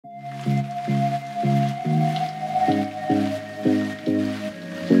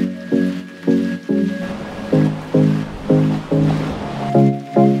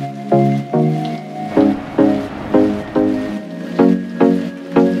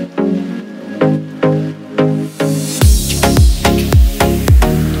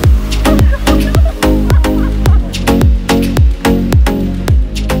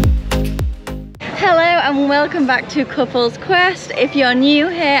back to Couples Quest. If you're new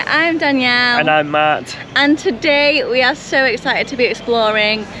here, I'm Danielle. And I'm Matt. And today we are so excited to be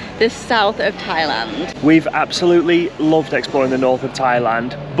exploring the south of Thailand. We've absolutely loved exploring the north of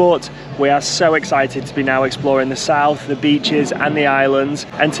Thailand, but we are so excited to be now exploring the south, the beaches and the islands.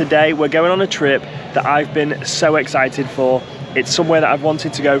 And today we're going on a trip that I've been so excited for. It's somewhere that I've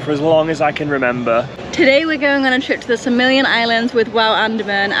wanted to go for as long as I can remember. Today we're going on a trip to the Similan Islands with WOW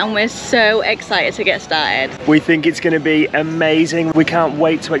Andaman, and we're so excited to get started. We think it's going to be amazing. We can't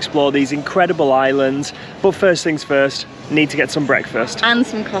wait to explore these incredible islands. But first things first, need to get some breakfast. And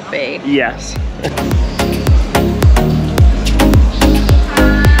some coffee. Yes.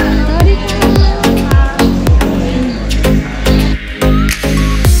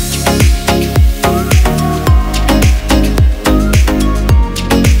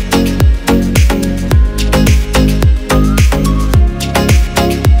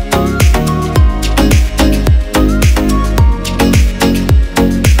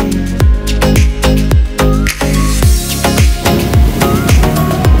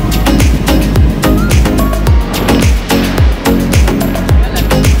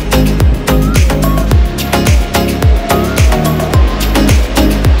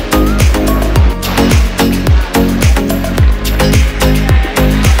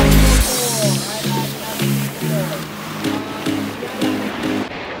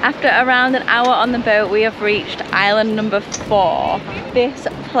 After around an hour on the boat, we have reached island number 4. This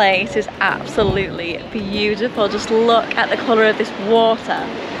place is absolutely beautiful. Just look at the colour of this water.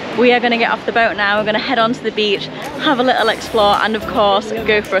 We are going to get off the boat now. We're going to head onto the beach, have a little explore, and of course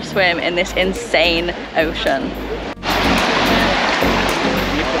go for a swim in this insane ocean.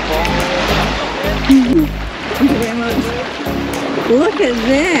 Thank you very much. Look at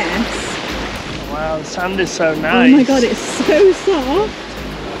this. Wow, the sand is so nice. Oh my god, it's so soft.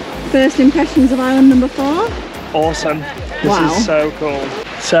 First impressions of island number 4? Awesome. This Wow. is so cool.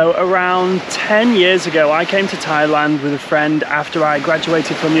 So around 10 years ago, I came to Thailand with a friend after I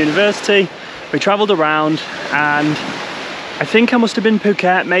graduated from university. We travelled around and I think I must have been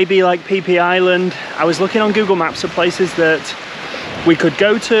Phuket, maybe like Phi Phi Island. I was looking on Google Maps of places that we could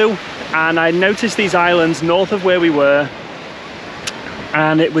go to, and I noticed these islands north of where we were,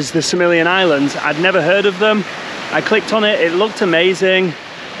 and it was the Similan Islands. I'd never heard of them. I clicked on it, it looked amazing.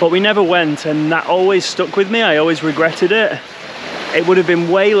 But we never went, and that always stuck with me. I always regretted it. It would have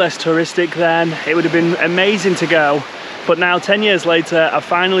been way less touristic then. It would have been amazing to go. But now, 10 years later, I've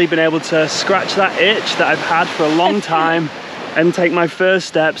finally been able to scratch that itch that I've had for a long time and take my first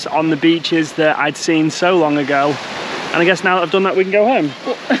steps on the beaches that I'd seen so long ago. And I guess now that I've done that, we can go home.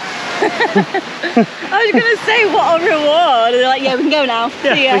 I was going to say, what a reward. They're like, yeah, we can go now.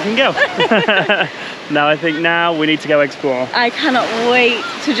 Yeah, we can go. No, I think now we need to go explore. I cannot wait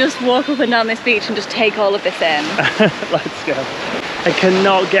to just walk up and down this beach and just take all of this in. Let's go. I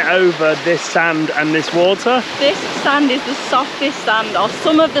cannot get over this sand and this water. This sand is the softest sand, or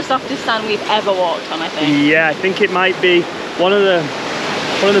some of the softest sand we've ever walked on, I think. Yeah, I think it might be one of the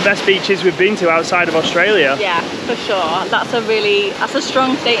best beaches we've been to outside of Australia. Yeah, for sure. That's a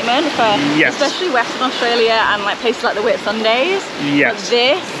strong statement for especially Western Australia and like places like the Whitsundays. Yes. But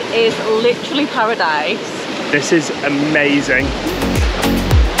this is literally paradise. This is amazing.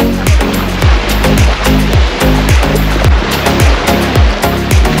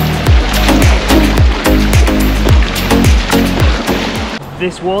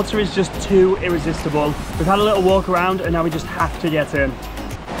 This water is just too irresistible. We've had a little walk around and now we just have to get in.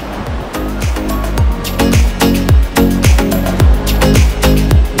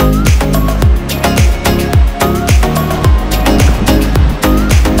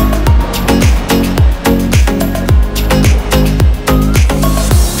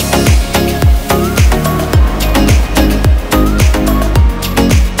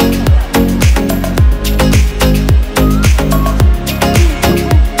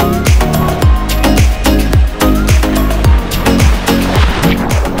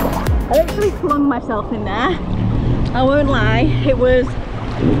 Myself in there, I won't lie, it was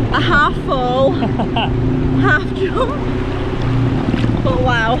a half fall, half jump, but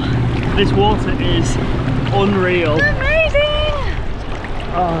wow, this water is unreal. It's amazing.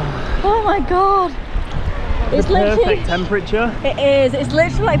 Oh my god, it's literally perfect temperature. It is, it's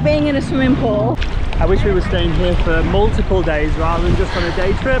literally like being in a swimming pool. I wish we were staying here for multiple days rather than just on a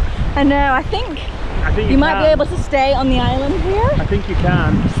day trip. I know, I think you might be able to stay on the island here. I think you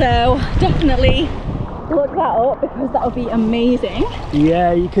can. So definitely look that up, because that would be amazing.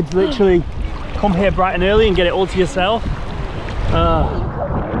 Yeah, you could literally come here bright and early and get it all to yourself.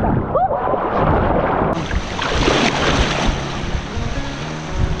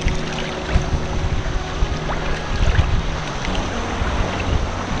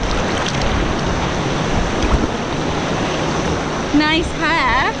 Nice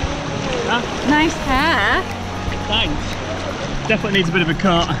hair. Huh? Nice hair. Thanks. Definitely needs a bit of a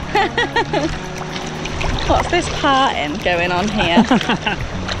cut. What's this parting going on here?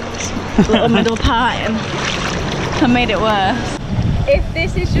 Little middle parting. I made it worse. If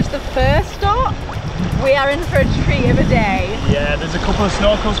this is just the first stop, we are in for a treat of a day. Yeah, there's a couple of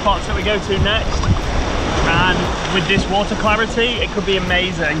snorkel spots that we go to next. And with this water clarity, it could be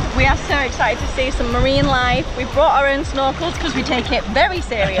amazing. We are so excited to see some marine life. We brought our own snorkels because we take it very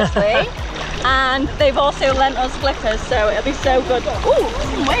seriously. And they've also lent us flippers, so it'll be so good. Ooh,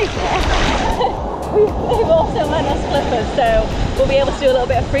 some waves there. They've also lent us flippers, so we'll be able to do a little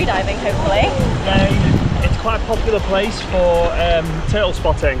bit of free diving, hopefully. It's quite a popular place for turtle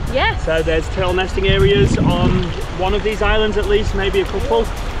spotting. Yes. So there's turtle nesting areas on one of these islands at least, maybe a couple.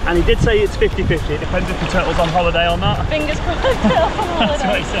 And he did say it's 50-50, it depends if the turtle's on holiday or not. Fingers crossed, turtle's on holiday. That's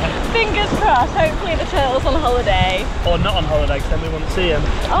what he said. Fingers crossed, hopefully the turtle's on holiday. Or not on holiday, because then we wouldn't see him.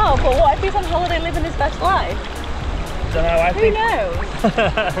 Oh, but what if he's on holiday living his best life? Don't know, I think.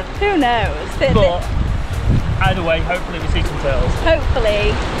 Who knows? Who knows? But either way, hopefully we see some turtles.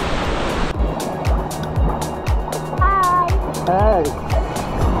 Hopefully. Hi. Hey.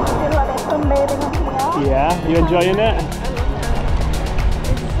 You love it sunbathing up here? Yeah, you enjoying it?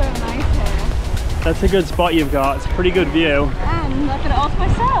 That's a good spot you've got. It's a pretty good view. And look at it all to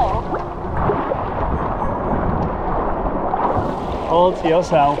myself. All to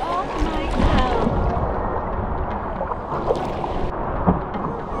yourself. All to myself.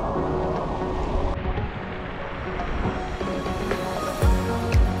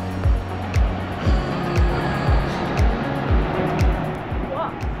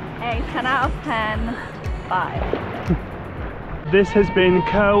 What? A 10 out of 10. 5. This has been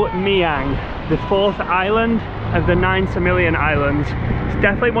Koh Miang, the 4th island of the 9 Similan Islands. It's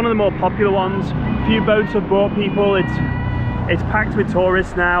definitely one of the more popular ones. A few boats have brought people. It's packed with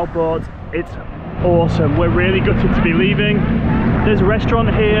tourists now, but it's awesome. We're really gutted to be leaving. There's a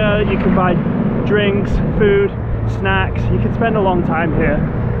restaurant here. You can buy drinks, food, snacks. You can spend a long time here.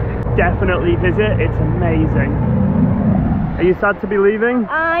 Definitely visit. It's amazing. Are you sad to be leaving?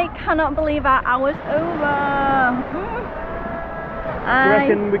 I cannot believe our hour's over. Do you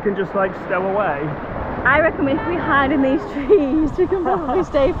reckon we can just like stow away? I reckon if we hide in these trees, we can probably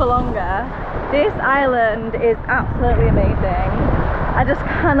stay for longer. This island is absolutely amazing. I just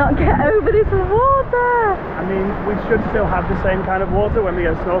cannot get over this water. I mean, we should still have the same kind of water when we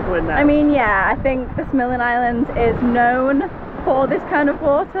go snorkeling now. I mean, yeah, I think the Similan Islands is known for this kind of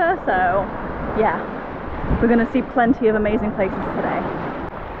water, so yeah, we're going to see plenty of amazing places today.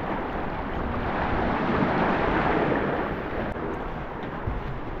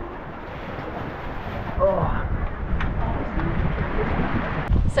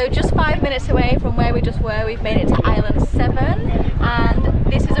 So just 5 minutes away from where we just were, we've made it to Island 7,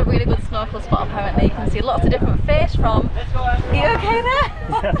 and this is a really good snorkel spot apparently. You can see lots of different fish from... Are you okay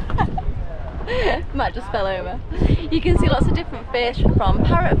there? Matt just fell over. You can see lots of different fish from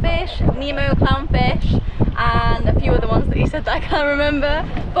parrotfish, Nemo clownfish, and a few other ones that he said that I can't remember.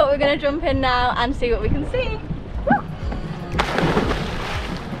 But we're going to jump in now and see what we can see. Woo!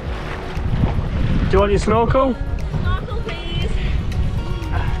 Do you want your snorkel? Snorkel please.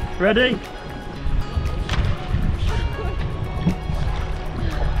 Ready?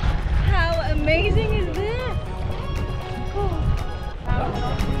 How amazing is this?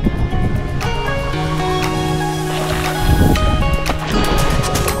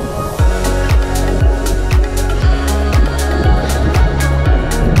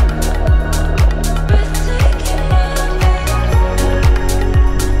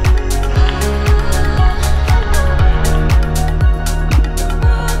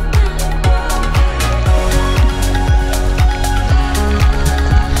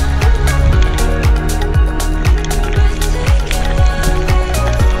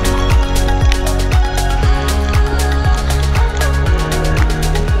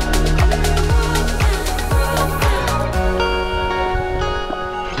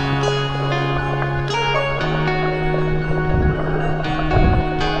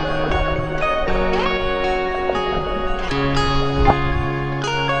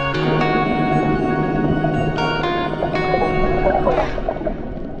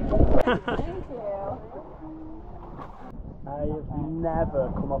 I've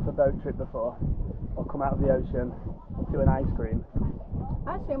never come off a boat trip before, or come out of the ocean to an ice cream.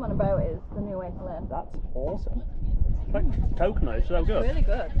 Ice cream on a boat is the new way to live. That's awesome. It's like coconut, it's so good. Really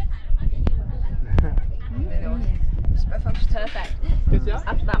good. Perfect.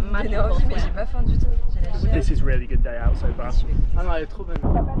 After that magical swim. This is really good day out so far.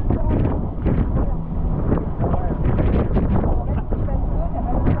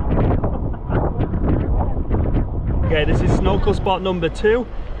 Okay, this is snorkel spot number 2.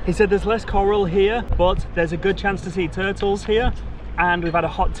 He said there's less coral here, but there's a good chance to see turtles here. And we've had a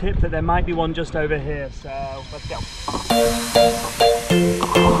hot tip that there might be one just over here, so let's go.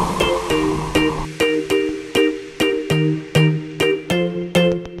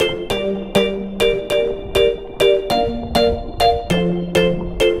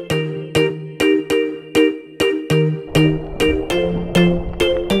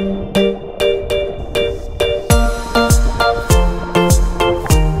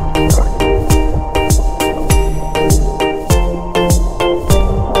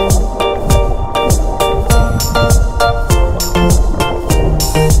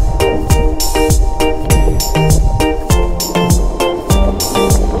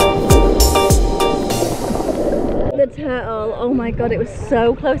 Oh my god, it was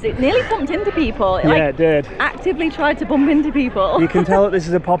so close. It nearly bumped into people. It did. Actively tried to bump into people. You can tell that this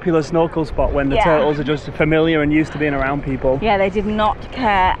is a popular snorkel spot when the turtles are just familiar and used to being around people. Yeah, they did not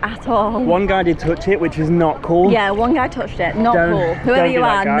care at all. One guy did touch it, which is not cool. Yeah, one guy touched it. Not cool. Whoever you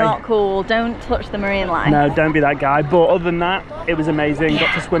are, not cool. Don't touch the marine life. No, don't be that guy. But other than that, it was amazing.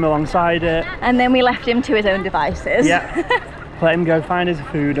 Got to swim alongside it. And then we left him to his own devices. Yeah. Let him go find his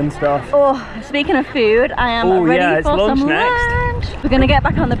food and stuff. Oh, speaking of food, I am ready for lunch some next. lunch. We're gonna get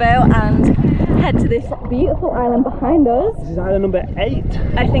back on the boat and head to this beautiful island behind us. This is island number 8.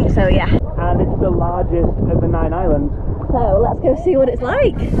 I think so, yeah. And it's the largest of the 9 islands. So let's go see what it's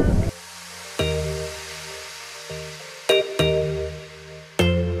like.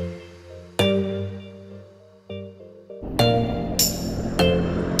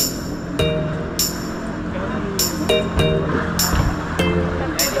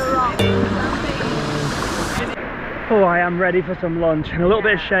 Oh, I am ready for some lunch and a little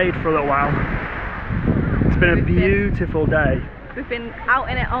bit of shade for a little while. It's been a beautiful day. We've been out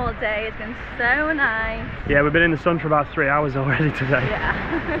in it all day. It's been so nice. Yeah, we've been in the sun for about 3 hours already today.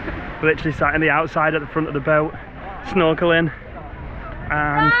 Yeah. We're literally sat in the outside at the front of the boat, snorkeling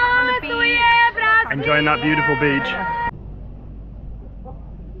and enjoying that beautiful beach.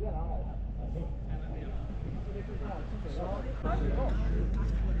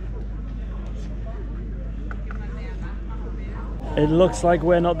 It looks like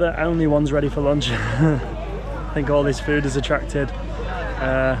we're not the only ones ready for lunch. I think all this food has attracted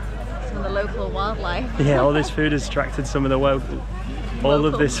some of the local wildlife. Yeah, all this food has attracted some of the all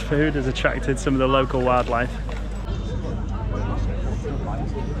of this food has attracted some of the local wildlife.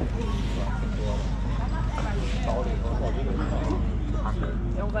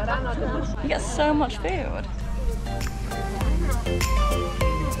 You get so much food.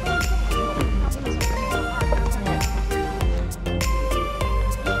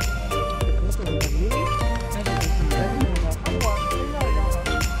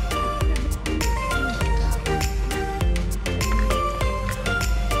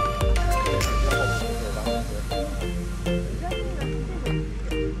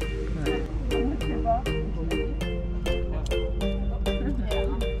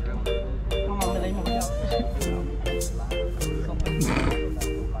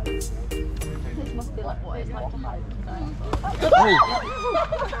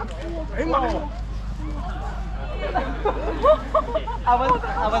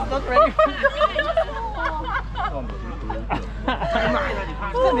 I was not ready.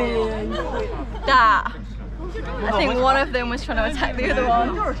 That. I think one of them was trying to attack the other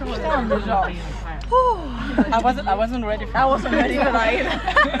one. I wasn't ready for I wasn't ready for that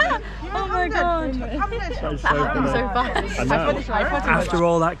either. Oh my god. That's That happened so fast. I know. After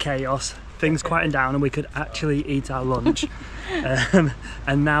all that chaos, things quietened down and we could actually eat our lunch.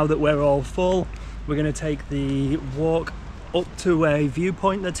 And now that we're all full, we're going to take the walk up to a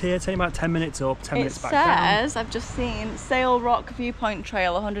viewpoint that's here, taking about 10 minutes up, 10 minutes back down. It says, I've just seen Sail Rock Viewpoint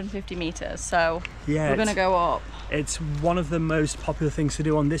Trail 150 metres, so yeah, we're going to go up. It's one of the most popular things to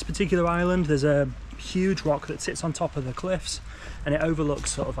do on this particular island. There's a huge rock that sits on top of the cliffs and it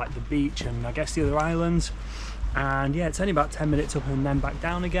overlooks sort of like the beach and I guess the other islands. And yeah, it's only about 10 minutes up and then back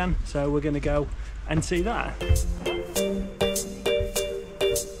down again, so we're going to go and see that.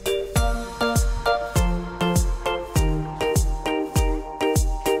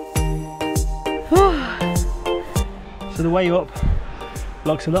 So the way up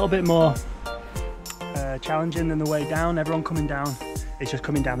looks a little bit more challenging than the way down. Everyone coming down is just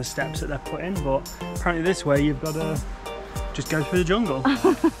coming down the steps that they're put in, but apparently this way you've got to just go through the jungle.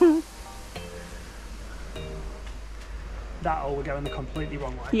 That or we're going the completely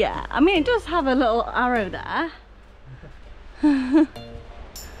wrong way. Yeah, I mean it does have a little arrow there.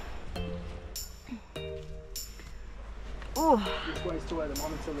 Oh. Which way's to where the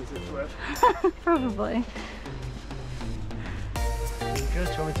monitor lizards live? Probably. Good,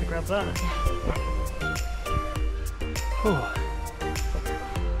 do you want me to grab that? Oh.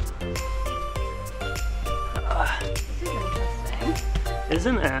 This is interesting.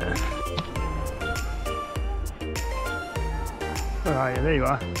 Isn't it? Where are you? There you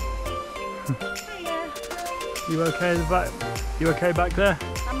are. Hiya. You okay You okay back there?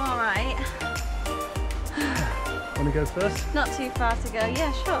 I'm alright. Want to go first? Not too far to go.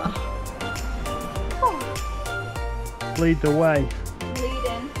 Yeah, sure. Lead the way.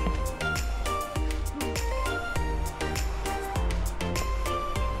 Leading.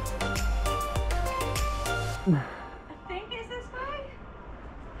 I think it's this way.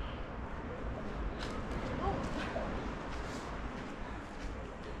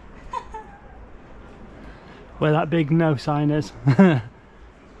 Where that big no sign is. It says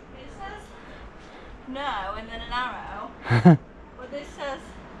no and then an arrow. But this says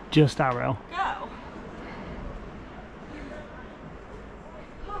Just arrow. go.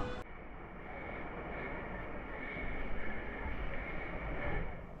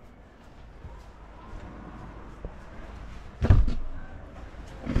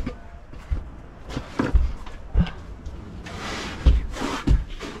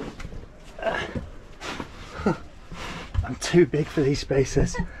 I'm too big for these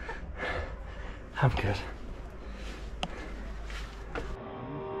spaces. I'm good.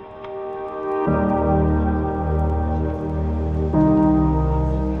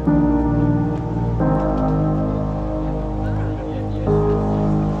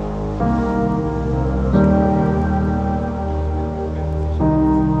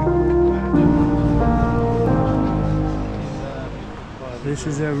 This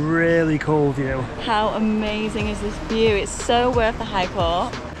is a really cool view. How amazing is this view? It's so worth the hike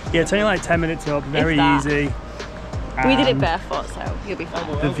up. Yeah, it's only like 10 minutes up, very easy. We did it barefoot, so you'll be fine.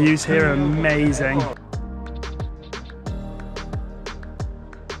 The views here are amazing.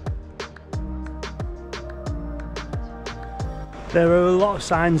 There are a lot of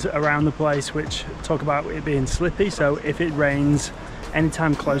signs around the place which talk about it being slippy, so if it rains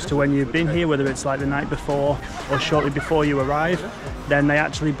anytime close to when you've been here, whether it's like the night before or shortly before you arrive, then they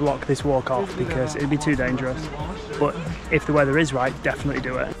actually block this walk off because it'd be too dangerous. But if the weather is right, definitely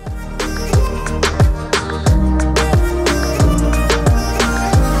do it.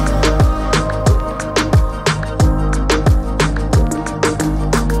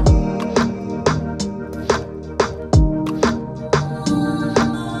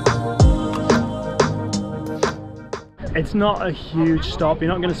 It's not a huge stop, you're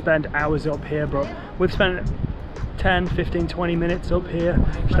not going to spend hours up here, but we've spent 10, 15, 20 minutes up here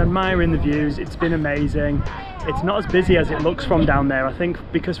just admiring the views. It's been amazing. It's not as busy as it looks from down there, I think,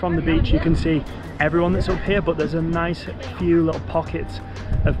 because from the beach you can see everyone that's up here, but there's a nice few little pockets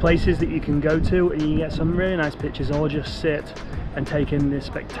of places that you can go to and you get some really nice pictures or just sit and take in the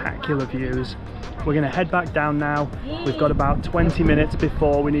spectacular views. We're going to head back down now. We've got about 20 minutes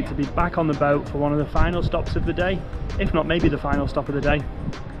before we need to be back on the boat for one of the final stops of the day, if not maybe the final stop of the day.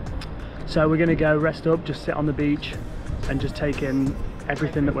 So we're going to go rest up, just sit on the beach and just take in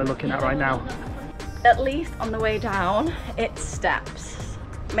everything that we're looking at right now. At least on the way down, it's steps,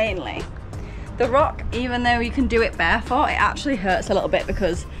 mainly. The rock, even though you can do it barefoot, it actually hurts a little bit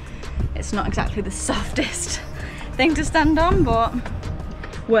because it's not exactly the softest thing to stand on, but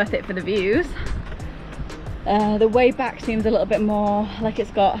worth it for the views. The way back seems a little bit more like it's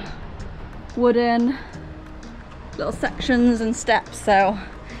got wooden little sections and steps, so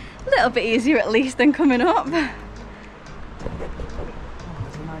a little bit easier at least than coming up. Oh,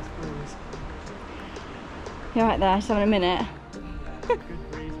 it's a nice breeze. You're right there, just having a minute. Good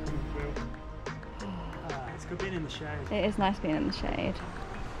breeze coming through. It's good being in the shade. It is nice being in the shade.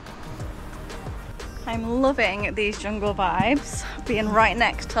 I'm loving these jungle vibes, being right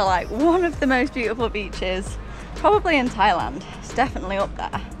next to like one of the most beautiful beaches, probably in Thailand. It's definitely up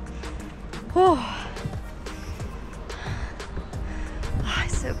there. Oh,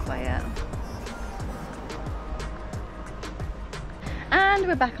 it's so quiet. And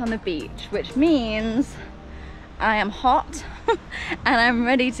we're back on the beach, which means I am hot and I'm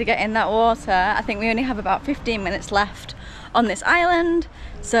ready to get in that water. I think we only have about 15 minutes left on this island,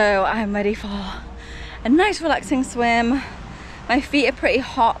 so I'm ready for a nice relaxing swim. My feet are pretty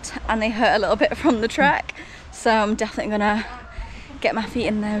hot and they hurt a little bit from the trek, so I'm definitely gonna get my feet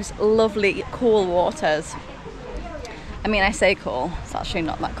in those lovely cool waters. I mean, I say cool, it's actually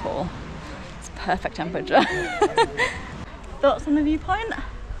not that cool. It's perfect temperature. Thoughts on the viewpoint?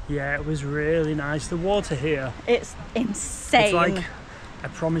 Yeah, it was really nice. The water here, it's insane. It's like, I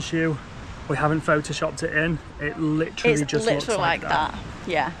promise you, we haven't photoshopped it in. It literally just looks like that.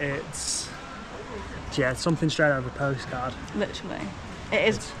 Yeah. It's, yeah, something straight out of a postcard. Literally. It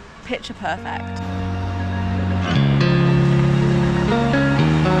is picture perfect.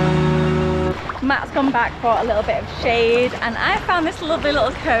 Matt's gone back for a little bit of shade and I found this lovely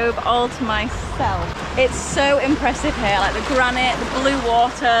little cove all to myself. It's so impressive here, like the granite, the blue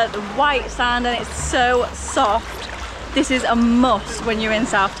water, the white sand, and it's so soft. This is a must when you're in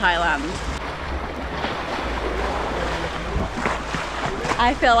South Thailand.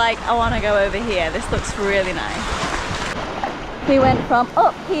 I feel like I want to go over here. This looks really nice. We went from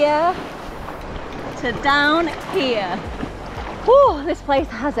up here to down here. Whew, this place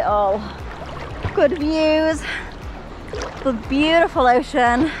has it all. Good views, the beautiful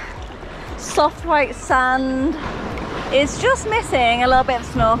ocean, soft white sand. It's just missing a little bit of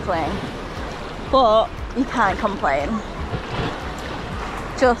snorkeling, but you can't complain.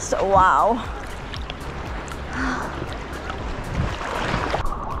 Just wow.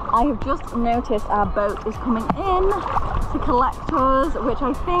 I have just noticed our boat is coming in to collect us, which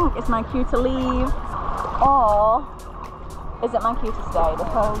I think is my cue to leave, or is it my cue to stay?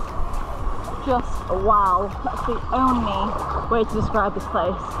 Because just wow, that's the only way to describe this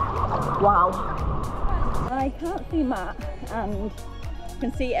place. Wow. I can't see Matt and I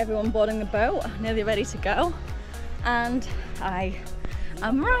can see everyone boarding the boat, nearly ready to go. And I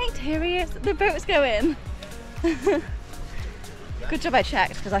am right, here he is, the boat's going. Good job I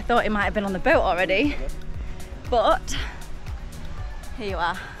checked because I thought he might have been on the boat already. But here you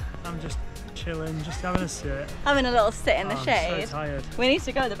are. I'm just chilling, just having a sit. Having a little sit in the shade. I'm so tired. We need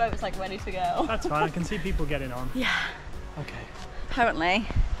to go, the boat's like ready to go. That's fine, I can see people getting on. Yeah. Okay. Apparently,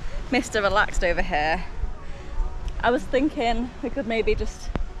 Mr. Relaxed over here. I was thinking we could maybe just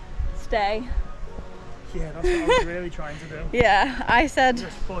stay. Yeah, that's what I was really trying to do. Yeah, I said...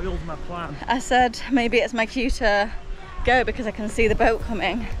 Just foiled my plan. I said maybe it's my cue to go because I can see the boat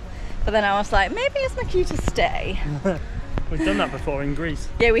coming. But then I was like, maybe it's my cue to stay. We've done that before in Greece.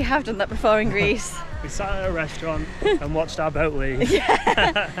 Yeah, we have done that before in Greece. We sat at a restaurant and watched our boat leave.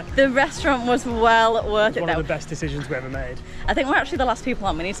 Yeah, the restaurant was well worth it One though. of the best decisions we ever made. I think we're actually the last people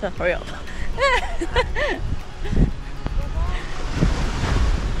on, we need to hurry up.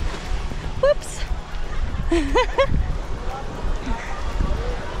 Whoops.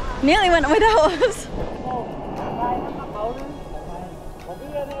 Nearly went without us.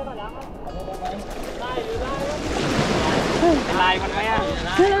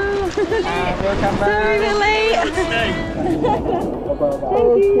 Hello. Sorry we're late.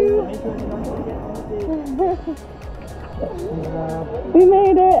 Thank you. We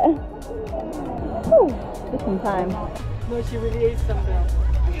made it. Whew, just in time. No, she really ate some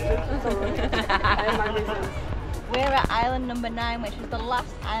We're at island number 9, which is the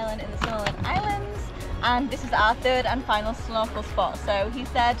last island in the Similan Islands, and this is our third and final snorkel spot. So he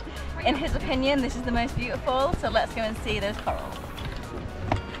said, in his opinion, this is the most beautiful, so let's go and see those corals.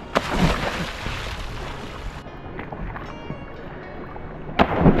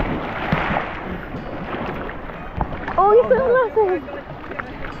 Oh, your sunglasses!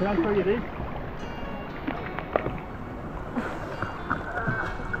 Can I throw you these?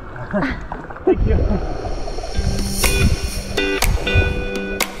 Thank you.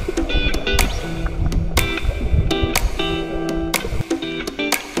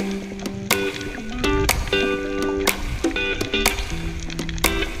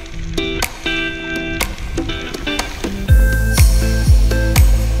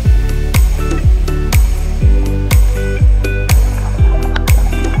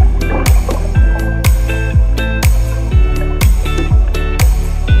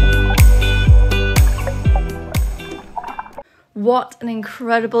 What an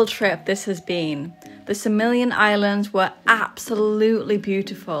incredible trip this has been. The Similan Islands were absolutely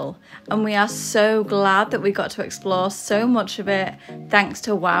beautiful, and we are so glad that we got to explore so much of it thanks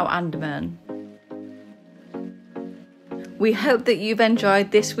to WOW Andaman. We hope that you've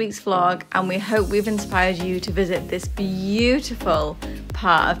enjoyed this week's vlog, and we hope we've inspired you to visit this beautiful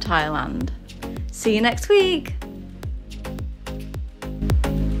part of Thailand. See you next week!